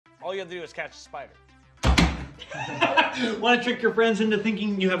All you have to do is catch a spider. Want to trick your friends into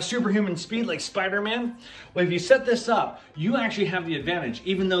thinking you have superhuman speed like Spider-Man? Well, if you set this up, you actually have the advantage.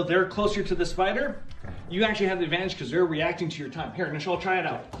 Even though they're closer to the spider, you actually have the advantage because they're reacting to your time. Here, Nichelle, try it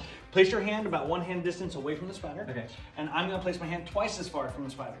out. Place your hand about 1 hand distance away from the spider. Okay. And I'm going to place my hand twice as far from the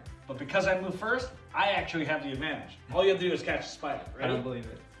spider. But because I move first, I actually have the advantage. All you have to do is catch a spider. Ready? I don't believe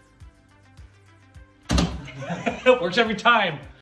it. It works every time.